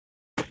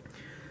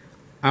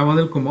I'm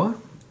Anil Kumar,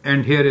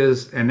 and here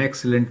is an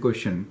excellent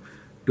question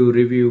to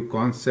review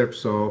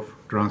concepts of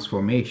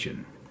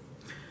transformation.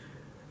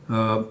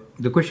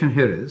 The question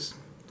here is,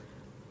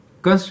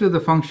 consider the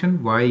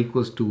function y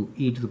equals to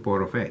e to the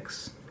power of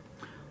x.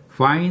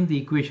 Find the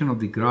equation of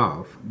the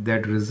graph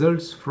that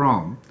results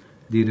from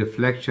the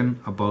reflection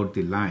about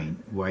the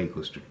line y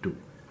equals to 2.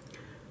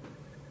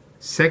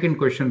 Second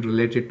question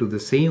related to the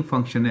same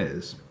function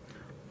is,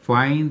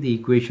 find the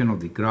equation of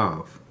the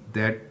graph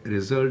that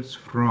results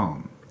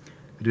from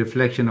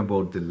reflection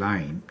about the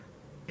line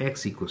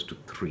x equals to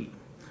 3.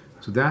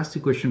 So that's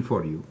the question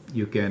for you.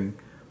 You can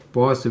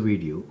pause the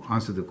video,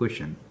 answer the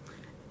question,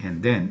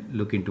 and then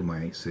look into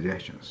my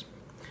suggestions.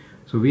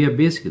 So we have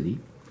basically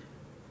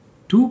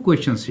two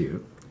questions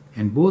here,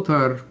 and both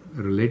are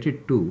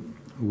related to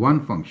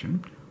one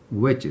function,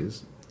 which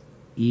is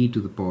e to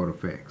the power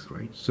of x,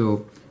 right?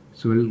 So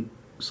we'll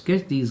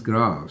sketch these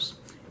graphs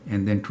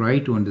and then try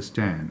to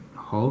understand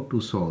how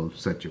to solve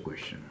such a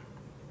question.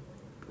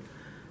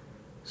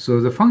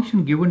 So the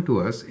function given to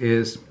us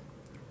is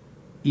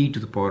e to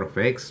the power of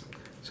x.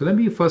 So let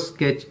me first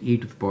sketch e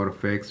to the power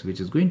of x,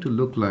 which is going to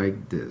look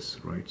like this,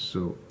 right?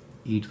 So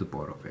e to the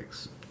power of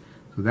x.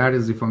 So that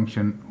is the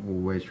function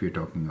which we're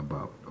talking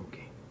about,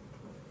 okay.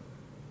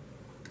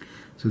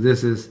 So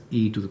this is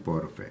e to the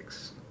power of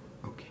x,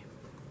 okay.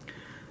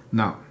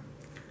 Now,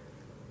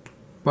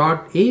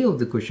 part A of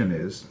the question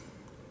is,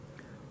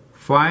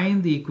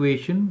 find the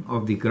equation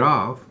of the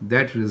graph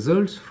that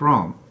results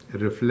from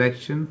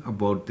reflection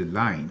about the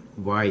line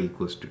y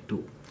equals to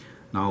 2.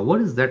 Now, what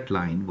is that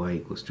line y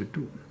equals to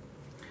 2?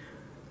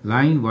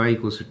 Line y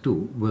equals to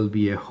 2 will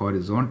be a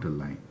horizontal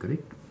line,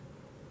 correct?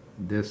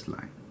 This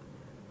line.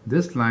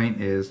 This line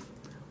is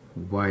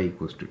y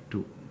equals to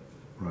 2,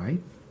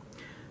 right?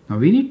 Now,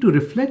 we need to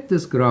reflect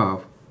this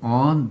graph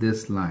on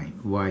this line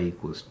y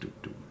equals to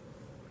 2,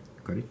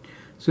 correct?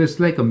 So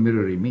it's like a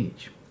mirror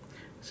image.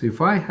 So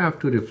if I have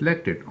to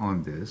reflect it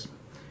on this,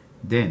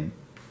 then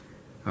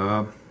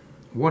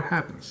what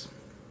happens?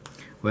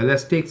 Well,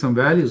 let's take some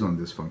values on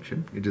this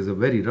function. It is a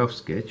very rough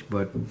sketch,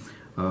 but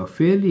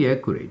fairly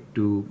accurate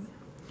to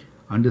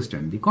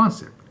understand the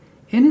concept.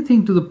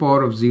 Anything to the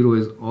power of 0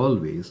 is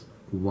always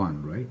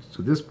 1, right?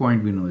 So this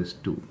point we know is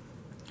 2.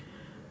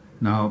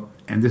 Now,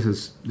 and this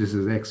is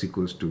x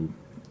equals to,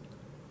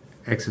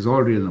 x is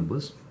all real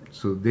numbers,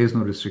 so there's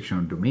no restriction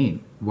on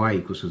domain. Y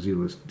equals to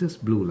 0 is this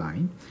blue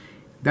line.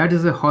 That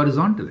is a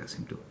horizontal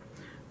asymptote.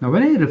 Now,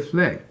 when I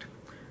reflect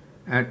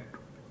at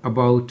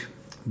about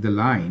the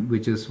line,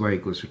 which is y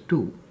equals to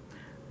 2,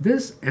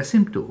 this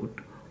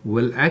asymptote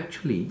will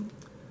actually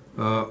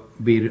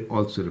be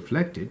also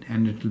reflected,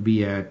 and it will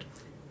be at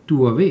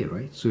 2 away,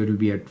 right? So it will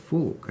be at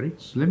 4, correct?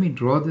 So let me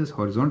draw this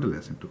horizontal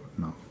asymptote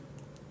now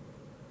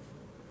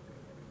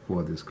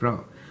for this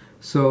graph.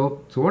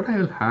 So what I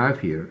will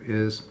have here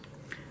is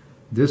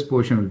this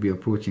portion will be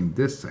approaching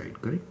this side,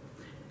 correct?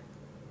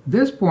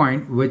 This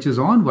point, which is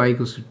on y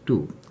equals to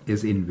 2,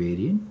 is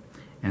invariant,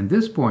 and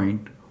this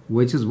point,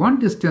 which is one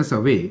distance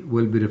away,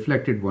 will be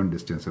reflected one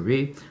distance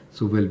away,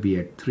 so will be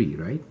at 3,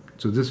 right?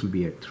 So this will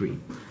be at 3.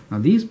 Now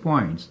these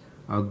points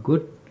are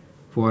good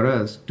for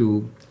us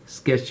to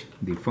sketch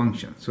the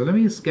function. So let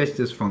me sketch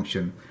this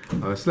function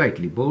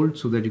slightly bold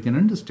so that you can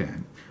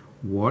understand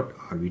what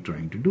are we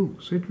trying to do.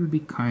 So it will be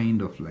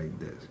kind of like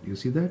this. Do you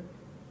see that?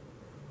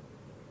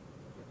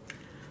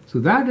 So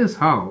that is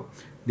how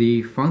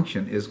the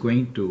function is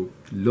going to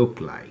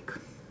look like.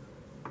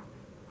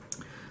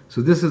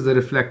 So this is the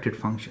reflected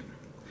function.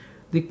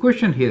 The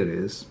question here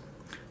is,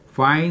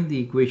 find the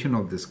equation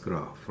of this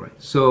graph, right?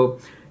 So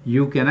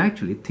you can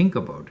actually think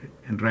about it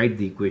and write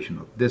the equation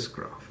of this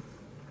graph.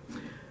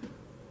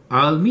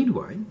 I'll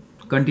meanwhile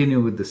continue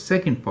with the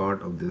second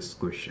part of this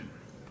question.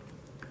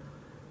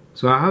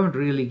 So I haven't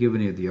really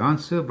given you the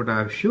answer, but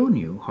I've shown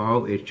you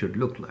how it should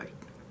look like.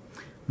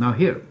 Now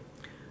here,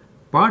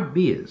 part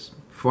B is,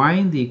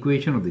 find the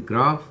equation of the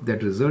graph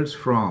that results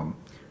from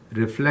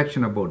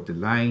reflection about the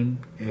line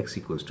x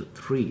equals to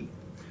 3.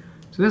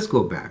 So let's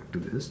go back to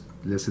this.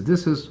 Let's say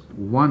this is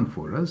 1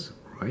 for us,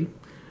 right?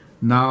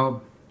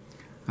 Now,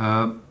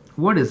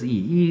 what is E?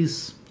 E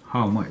is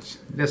how much?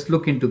 Let's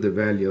look into the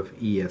value of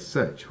E as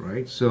such,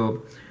 right?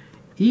 So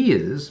E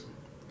is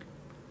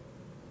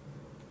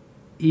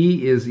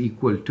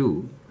equal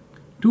to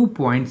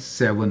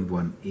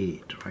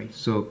 2.718, right?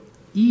 So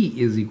E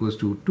is equals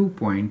to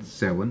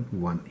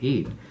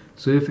 2.718.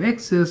 So if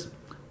x is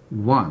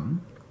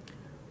 1,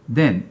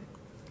 then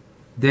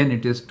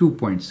it is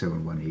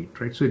 2.718,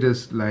 right? So it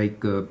is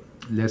like,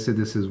 let's say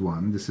this is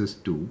 1, this is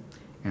 2,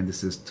 and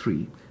this is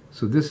 3.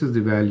 So this is the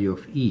value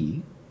of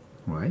E,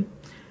 right?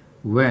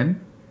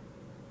 When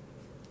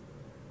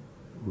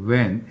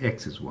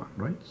x is 1,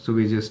 right? So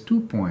we just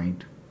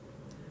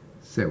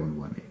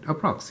 2.718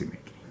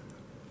 approximately.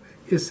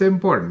 It's an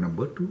important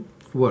number to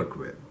work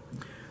with.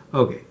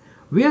 Okay,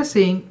 we are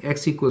saying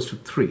x equals to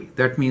 3.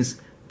 That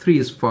means 3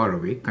 is far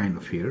away, kind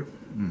of here.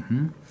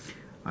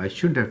 I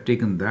shouldn't have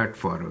taken that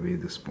far away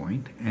this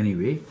point.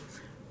 Anyway,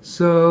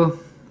 so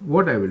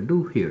what I will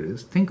do here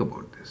is think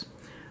about this.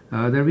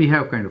 then we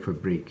have kind of a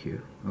break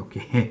here.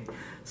 Okay,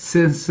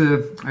 since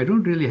I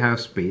don't really have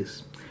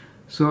space,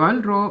 so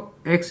I'll draw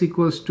x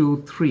equals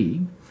to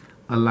 3,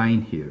 a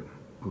line here.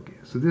 Okay,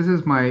 so this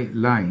is my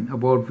line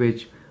about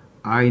which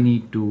I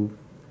need to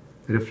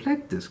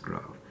reflect this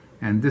graph,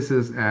 and this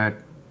is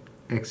at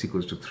x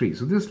equals to 3.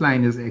 So this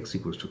line is x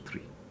equals to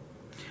 3.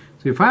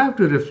 So if I have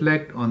to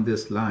reflect on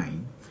this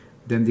line,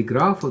 then the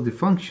graph of the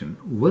function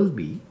will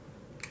be,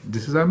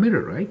 this is our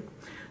mirror, right?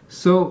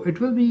 So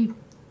it will be,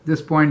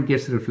 this point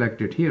gets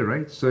reflected here,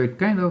 right? So it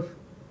kind of,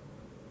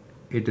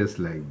 it is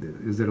like this.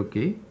 Is that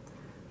okay?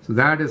 So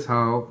that is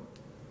how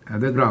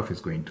the graph is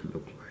going to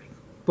look like.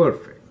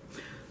 Perfect.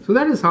 So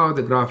that is how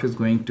the graph is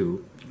going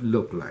to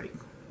look like,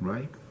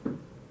 right?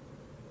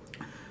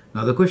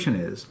 Now the question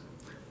is,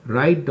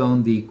 write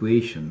down the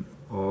equation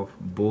of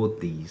both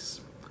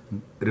these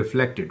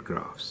reflected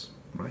graphs,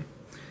 right?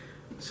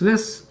 So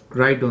let's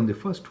write down the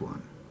first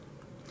one.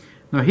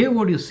 Now here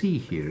what you see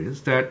here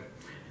is that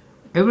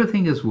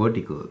everything is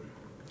vertical.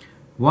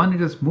 One,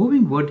 it is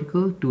moving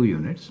vertical 2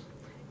 units,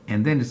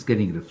 and then it's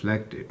getting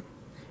reflected.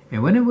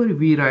 And whenever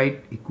we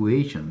write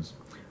equations,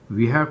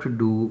 we have to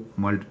do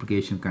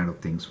multiplication kind of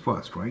things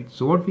first, right?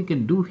 So what we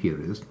can do here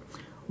is,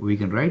 we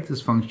can write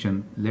this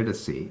function, let us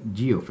say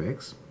g of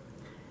x,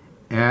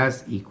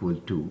 as equal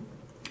to,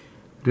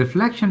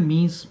 reflection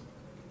means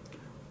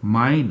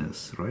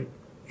minus, right?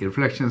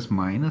 Reflection is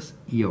minus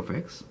e of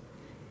x,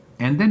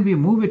 and then we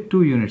move it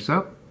 2 units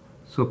up,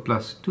 so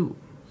plus 2.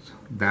 So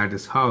that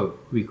is how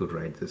we could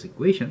write this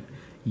equation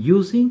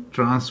using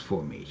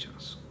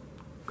transformations,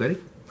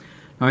 correct?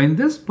 Now in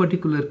this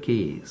particular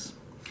case,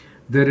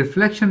 the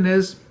reflection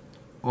is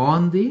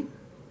on the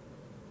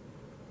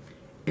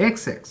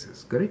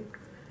x-axis, correct?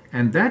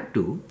 And that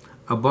too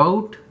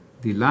about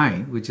the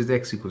line which is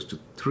x equals to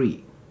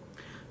 3.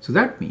 So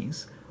that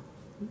means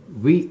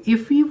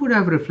if we would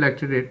have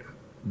reflected it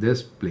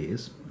this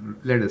place,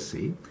 let us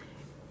say,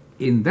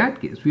 in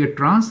that case we are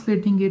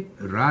translating it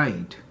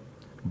right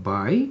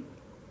by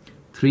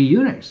 3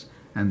 units,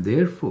 and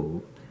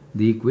therefore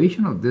the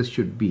equation of this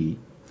should be,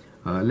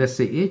 let's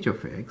say h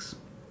of x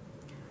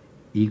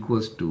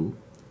equals to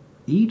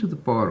e to the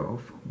power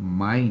of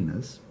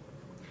minus,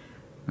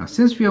 now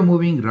since we are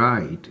moving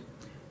right,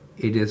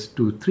 it is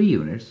to 3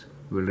 units,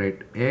 we'll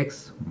write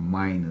x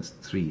minus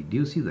 3. Do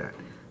you see that?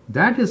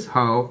 That is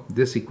how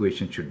this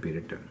equation should be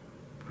written,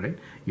 right?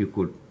 You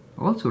could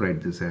also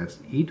write this as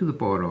e to the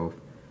power of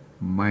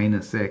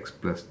minus x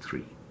plus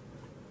 3.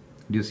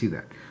 Do you see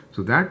that?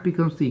 So that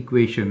becomes the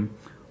equation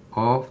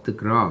of the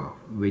graph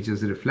which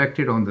is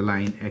reflected on the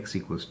line x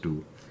equals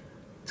to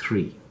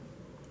 3.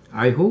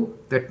 I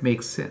hope that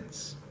makes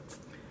sense.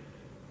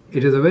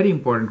 It is a very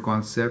important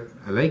concept.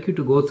 I'd like you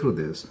to go through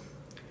this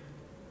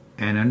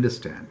and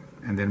understand,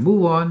 and then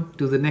move on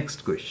to the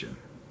next question.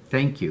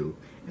 Thank you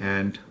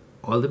and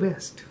all the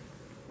best.